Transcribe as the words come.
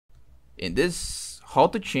In this, how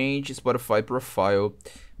to change Spotify profile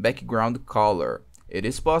background color. It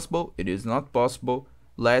is possible, it is not possible.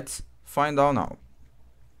 Let's find out now.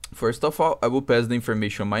 First of all, I will pass the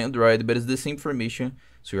information on my Android, but it's the same information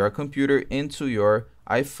to your computer and to your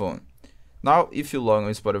iPhone. Now, if you log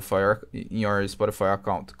on Spotify in your Spotify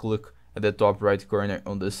account, click at the top right corner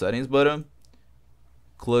on the settings button,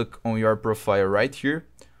 click on your profile right here,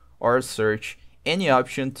 or search any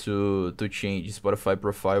option to change Spotify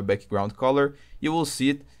profile background color. You will see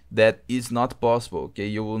it that is not possible. Okay,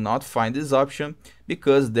 you will not find this option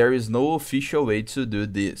because there is no official way to do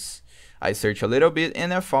this. I searched a little bit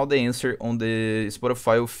and I found the answer on the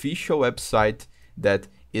Spotify official website that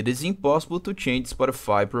it is impossible to change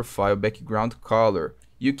Spotify profile background color.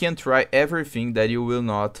 You can try everything that you will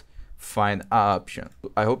not find an option.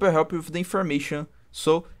 I hope I helped you with the information.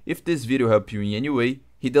 So if this video helped you in any way,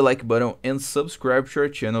 hit the like button and subscribe to our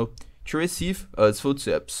channel to receive useful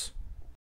tips.